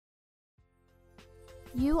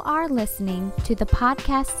You are listening to the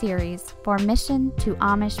podcast series for Mission to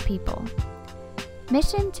Amish People.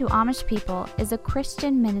 Mission to Amish People is a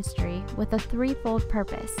Christian ministry with a threefold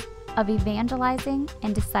purpose of evangelizing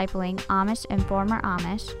and discipling Amish and former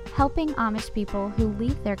Amish, helping Amish people who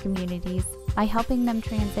leave their communities by helping them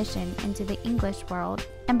transition into the English world,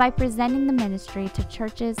 and by presenting the ministry to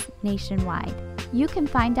churches nationwide. You can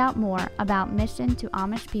find out more about Mission to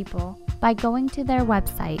Amish People by going to their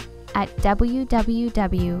website at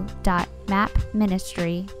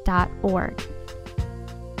www.mapministry.org.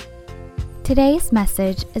 Today's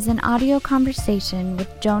message is an audio conversation with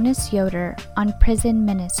Jonas Yoder on prison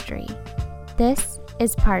ministry. This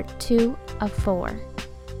is part 2 of 4.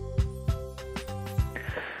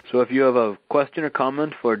 So if you have a question or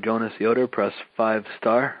comment for Jonas Yoder, press 5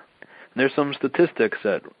 star. There's some statistics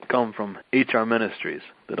that come from HR Ministries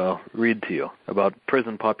that I'll read to you about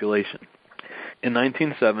prison population. In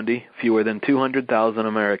 1970, fewer than 200,000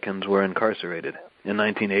 Americans were incarcerated. In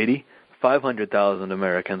 1980, 500,000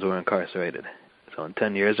 Americans were incarcerated. So in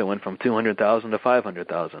 10 years, it went from 200,000 to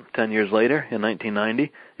 500,000. 10 years later, in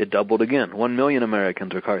 1990, it doubled again. 1 million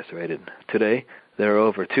Americans were incarcerated. Today, there are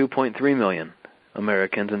over 2.3 million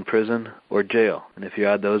Americans in prison or jail. And if you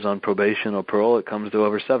add those on probation or parole, it comes to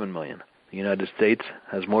over 7 million. The United States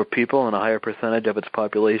has more people and a higher percentage of its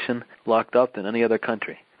population locked up than any other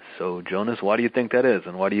country. So, Jonas, why do you think that is,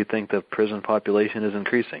 and why do you think the prison population is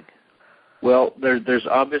increasing? Well, there's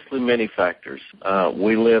obviously many factors.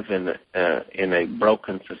 We live in a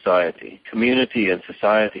broken society. Community and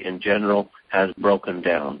society in general has broken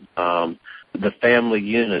down. The family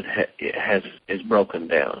unit is broken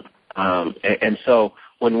down. And so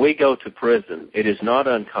when we go to prison, it is not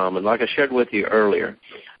uncommon. Like I shared with you earlier,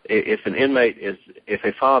 if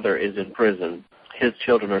a father is in prison, his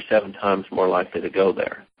children are 7 times more likely to go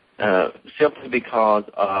there. Simply because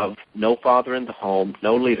of no father in the home,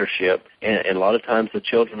 no leadership, and a lot of times the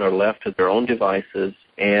children are left to their own devices,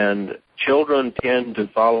 and children tend to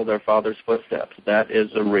follow their father's footsteps. That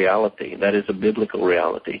is a reality. That is a biblical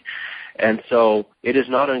reality. And so it is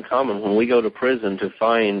not uncommon when we go to prison to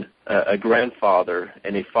find a grandfather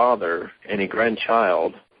and a father and a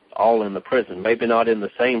grandchild all in the prison. Maybe not in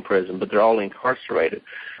the same prison, but they're all incarcerated.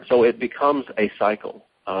 So it becomes a cycle.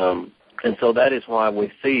 And so that is why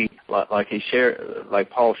we see, like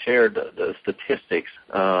Paul shared, the statistics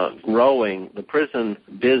growing. The prison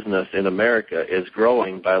business in America is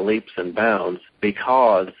growing by leaps and bounds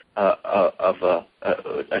because of a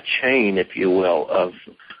chain, if you will, of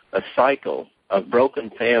a cycle of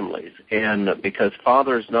broken families. And because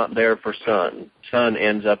father's not there for son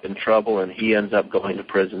ends up in trouble, and he ends up going to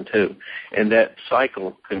prison too. And that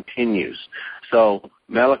cycle continues. So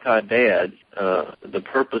Malachi Dad, the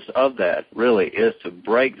purpose of that really is to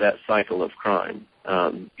break that cycle of crime.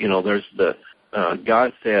 There's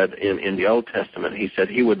God said in the Old Testament, he said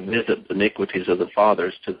he would visit the iniquities of the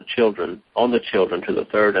fathers to the children, on the children to the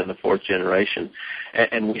 3rd and the 4th generation.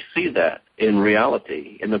 And we see that in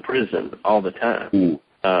reality in the prison all the time.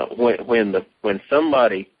 When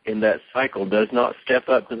somebody in that cycle does not step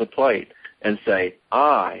up to the plate and say,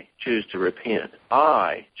 I choose to repent,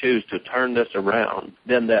 I choose to turn this around,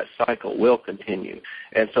 then that cycle will continue.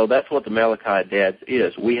 And so that's what the Malachi Dads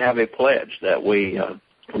is. We have a pledge that we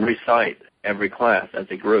recite every class as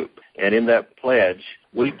a group. And in that pledge,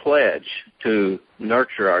 we pledge to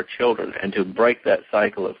nurture our children and to break that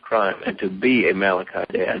cycle of crime and to be a Malachi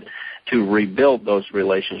Dad, to rebuild those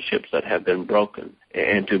relationships that have been broken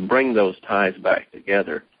and to bring those ties back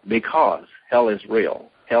together, because hell is real.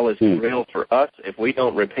 Hell is real for us if we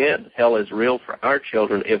don't repent. Hell is real for our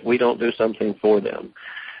children if we don't do something for them.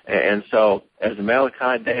 And so as a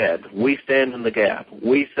Malachi Dad, we stand in the gap.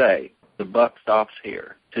 We say the buck stops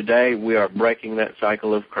here. Today we are breaking that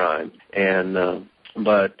cycle of crime.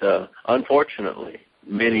 But unfortunately,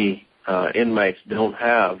 many inmates don't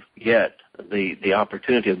have yet the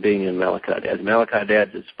opportunity of being in Malachi Dads. Malachi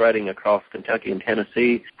Dads is spreading across Kentucky and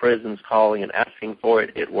Tennessee. Prisons calling and asking for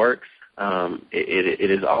it. It works.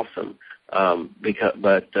 It is awesome.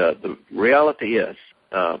 But the reality is,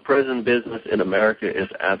 prison business in America is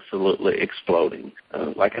absolutely exploding.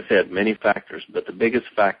 Like I said, many factors, but the biggest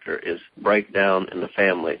factor is breakdown in the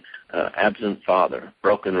family, absent father,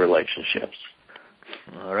 broken relationships.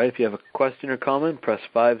 All right, if you have a question or comment, press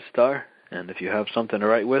 5 star. And if you have something to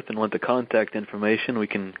write with and want the contact information, we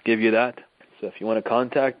can give you that. So if you want to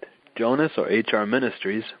contact Jonas or HR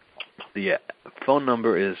Ministries, the phone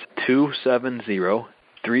number is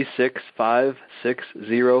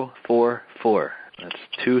 270-365-6044. That's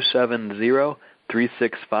 270-365-6044.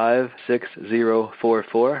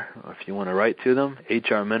 Or if you want to write to them,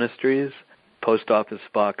 HR Ministries, Post Office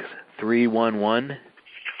Box 311,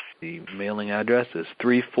 The mailing address is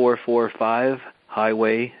 3445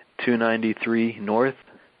 Highway 293 North,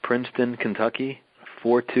 Princeton, Kentucky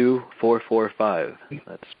 42445.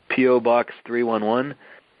 That's P.O. Box 311.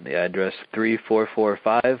 The address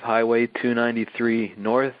 3445 Highway 293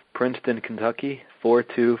 North, Princeton, Kentucky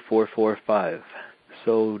 42445.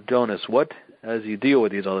 So, Jonas, what, as you deal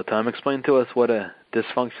with these all the time, explain to us what a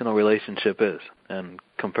dysfunctional relationship is and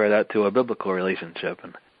compare that to a biblical relationship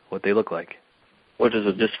and what they look like. What does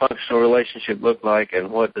a dysfunctional relationship look like,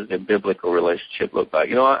 and what does a biblical relationship look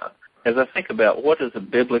like? As I think about what does a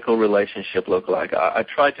biblical relationship look like, I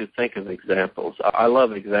try to think of examples. I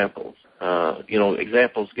love examples.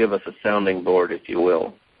 Examples give us a sounding board, if you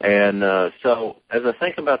will. And so as I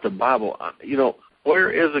think about the Bible,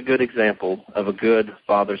 where is a good example of a good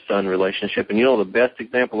father-son relationship? And the best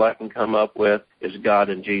example I can come up with is God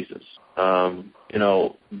and Jesus. God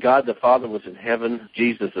the Father was in heaven.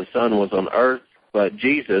 Jesus the Son was on earth. But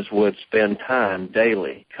Jesus would spend time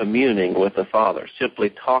daily communing with the Father, simply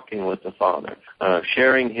talking with the Father,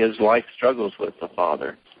 sharing his life struggles with the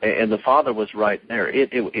Father. And the Father was right there.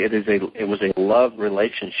 It was a love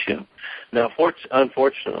relationship. Now,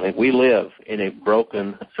 unfortunately, we live in a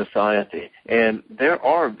broken society, and there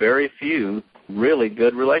are very few really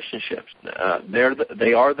good relationships.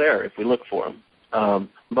 They are there if we look for them.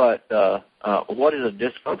 But what is a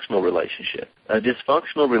dysfunctional relationship? A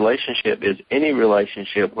dysfunctional relationship is any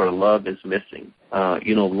relationship where love is missing.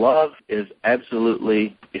 Love is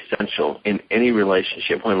absolutely essential in any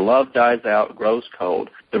relationship. When love dies out, grows cold,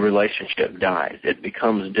 the relationship dies. It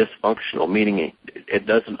becomes dysfunctional, meaning it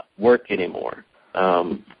doesn't work anymore.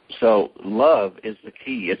 So love is the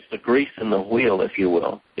key. It's the grease in the wheel, if you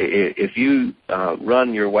will. If you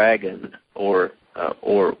run your wagon or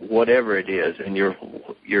whatever it is, and your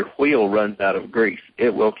wheel runs out of grease,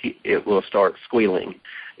 it will start squealing.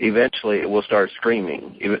 Eventually, it will start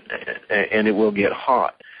screaming, and it will get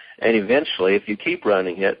hot. And eventually, if you keep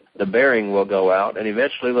running it, the bearing will go out, and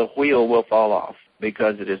eventually the wheel will fall off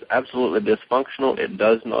because it is absolutely dysfunctional. It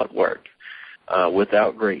does not work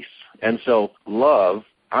without grease. And so love,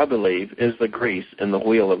 I believe, is the grease in the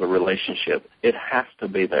wheel of a relationship. It has to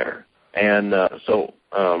be there. And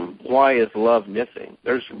why is love missing?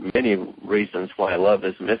 There's many reasons why love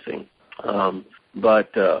is missing.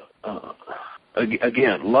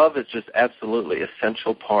 Again, love is just absolutely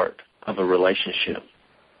essential part of a relationship.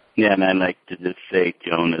 Yeah, and I'd like to just say,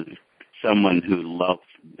 Jonas, someone who loves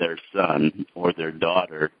their son or their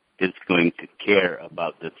daughter is going to care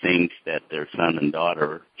about the things that their son and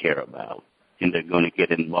daughter care about, and they're going to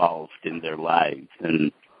get involved in their lives,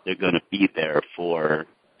 and they're going to be there for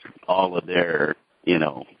all of their,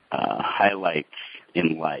 highlights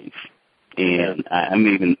in life. And I'm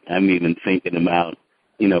even thinking about,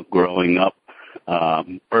 growing up,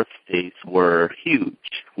 birthdays were huge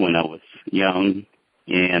when I was young,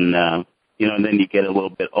 and then you get a little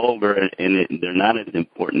bit older, and they're not as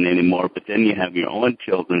important anymore. But then you have your own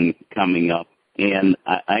children coming up, and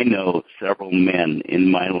I know several men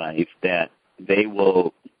in my life that they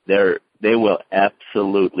will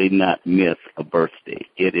absolutely not miss a birthday.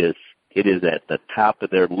 It is at the top of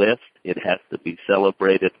their list. It has to be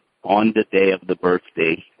celebrated on the day of the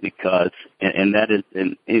birthday because, and that is,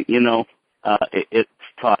 it's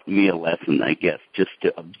taught me a lesson, I guess, just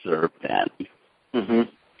to observe that. Mm-hmm.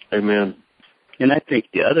 Amen. And I think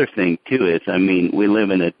the other thing, too, is, we live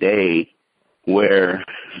in a day where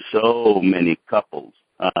so many couples,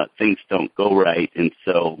 things don't go right, and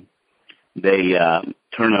so they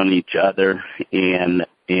turn on each other, and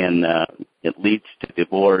it leads to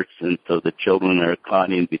divorce, and so the children are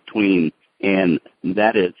caught in between, and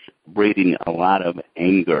that is breeding a lot of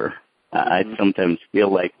anger. I sometimes feel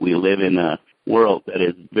like we live in a world that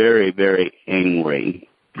is very, very angry,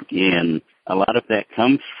 and a lot of that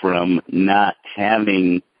comes from not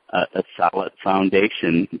having a solid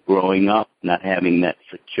foundation growing up, not having that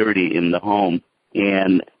security in the home,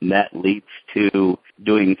 and that leads to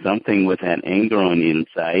doing something with that anger on the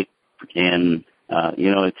inside, and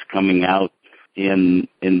it's coming out in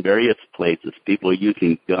various places. People are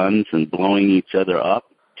using guns and blowing each other up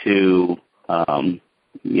to,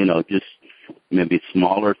 just maybe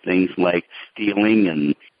smaller things like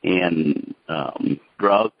stealing and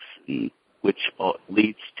drugs, which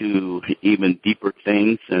leads to even deeper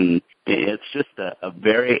things. And it's just a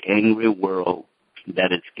very angry world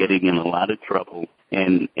that is getting in a lot of trouble,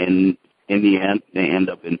 and in the end, they end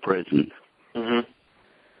up in prison. Mm-hmm.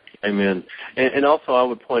 Amen. And also I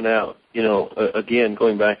would point out, again,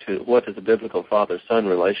 going back to what does a biblical father-son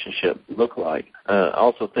relationship look like,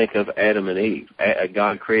 also think of Adam and Eve.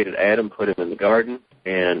 God created Adam, put him in the garden,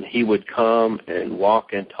 and he would come and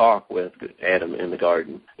walk and talk with Adam in the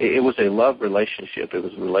garden. It was a love relationship. It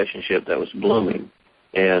was a relationship that was blooming.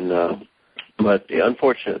 And but the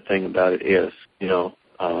unfortunate thing about it is,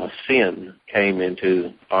 sin came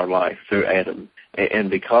into our life through Adam. And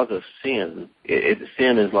because of sin,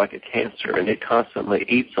 sin is like a cancer, and it constantly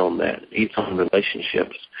eats on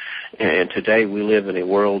relationships. And today we live in a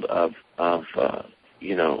world of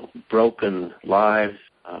broken lives,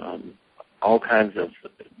 all kinds of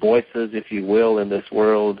voices, if you will, in this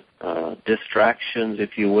world, distractions,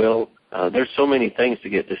 if you will. There's so many things to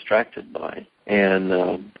get distracted by. And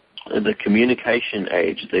the communication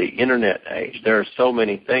age, the internet age, there are so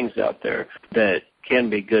many things out there that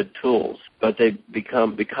can be good tools, but they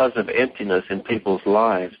become, because of emptiness in people's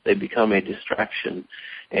lives, they become a distraction,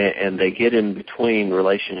 and they get in between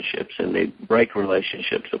relationships, and they break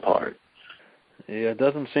relationships apart. Yeah, it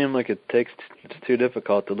doesn't seem like it's too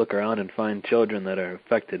difficult to look around and find children that are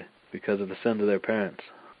affected because of the sins of their parents,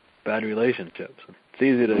 bad relationships. It's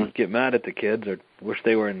easy to get mad at the kids or wish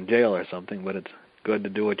they were in jail or something, but it's good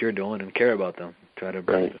to do what you're doing and care about them. Try to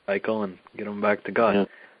break the cycle and get them back to God. Yeah.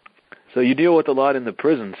 So you deal with a lot in the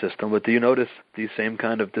prison system, but do you notice these same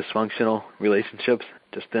kind of dysfunctional relationships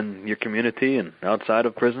just in your community and outside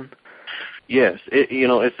of prison? Yes,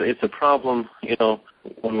 it's a problem.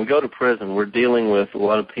 When we go to prison, we're dealing with a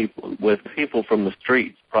lot of people from the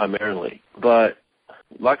streets primarily. But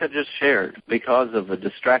like I just shared, because of a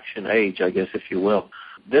distraction age, I guess, if you will,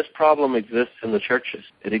 this problem exists in the churches.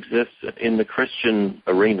 It exists in the Christian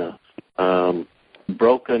arena.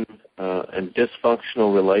 Broken and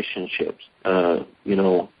dysfunctional relationships. So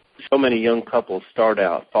many young couples start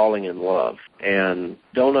out falling in love and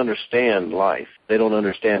don't understand life. They don't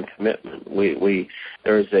understand commitment.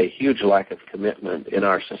 There is a huge lack of commitment in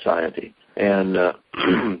our society. And, a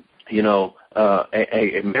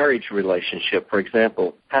marriage relationship, for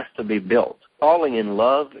example, has to be built. Falling in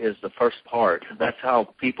love is the first part. That's how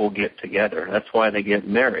people get together. That's why they get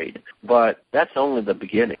married. But that's only the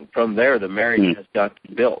beginning. From there, the marriage has got to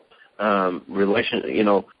be built.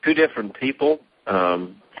 Two different people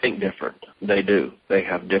think different. They do. They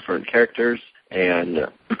have different characters, and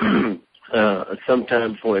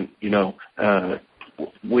sometimes when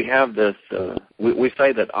we have this, we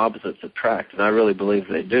say that opposites attract, and I really believe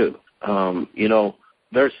they do.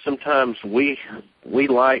 There's sometimes we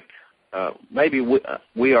like. Maybe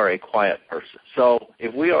we are a quiet person. So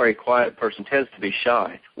if we are a quiet person, tends to be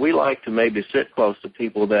shy, we like to maybe sit close to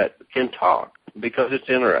people that can talk because it's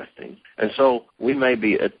interesting. And so we may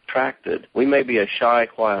be attracted. We may be a shy,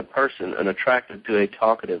 quiet person and attracted to a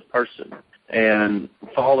talkative person and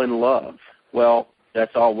fall in love. Well,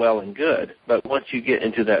 that's all well and good. But once you get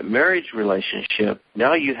into that marriage relationship,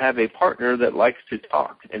 now you have a partner that likes to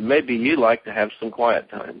talk, and maybe you like to have some quiet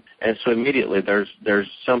time. And so immediately there's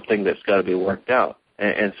something that's got to be worked out.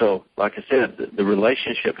 And so, like I said, the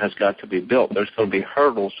relationship has got to be built. There's going to be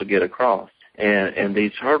hurdles to get across, and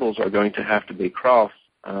these hurdles are going to have to be crossed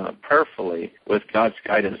prayerfully with God's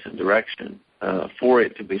guidance and direction for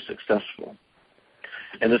it to be successful.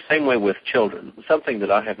 And the same way with children. Something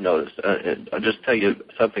that I have noticed, I'll just tell you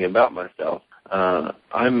something about myself.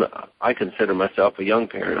 I consider myself a young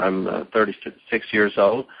parent. I'm 36 years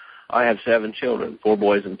old. I have 7 children, 4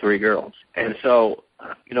 boys and 3 girls. And so,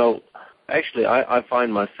 actually I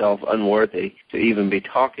find myself unworthy to even be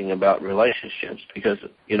talking about relationships because,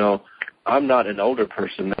 I'm not an older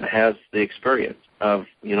person that has the experience of,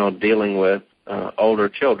 dealing with older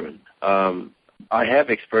children. I have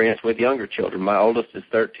experience with younger children. My oldest is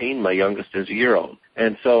 13. My youngest is a year old.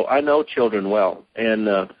 And so I know children well. And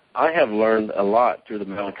I have learned a lot through the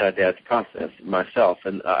Malachi Dads process myself.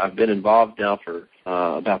 And I've been involved now for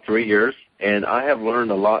about 3 years. And I have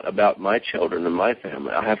learned a lot about my children and my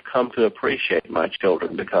family. I have come to appreciate my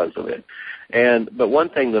children because of it. But one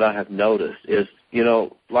thing that I have noticed is,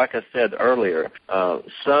 like I said earlier,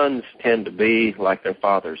 sons tend to be like their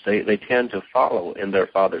fathers. They tend to follow in their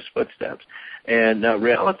father's footsteps. And the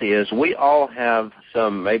reality is we all have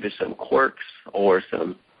maybe some quirks or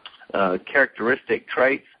some characteristic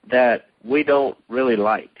traits that we don't really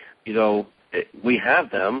like. We have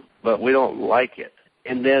them, but we don't like it.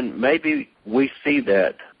 And then maybe we see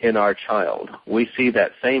that in our child. We see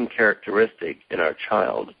that same characteristic in our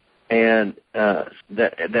child, and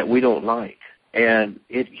that we don't like. And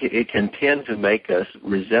it can tend to make us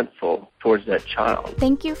resentful towards that child.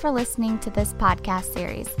 Thank you for listening to this podcast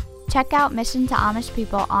series. Check out Mission to Amish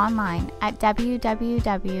People online at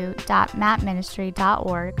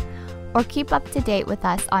www.mapministry.org or keep up to date with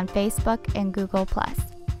us on Facebook and Google+.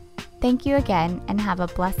 Thank you again and have a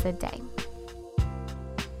blessed day.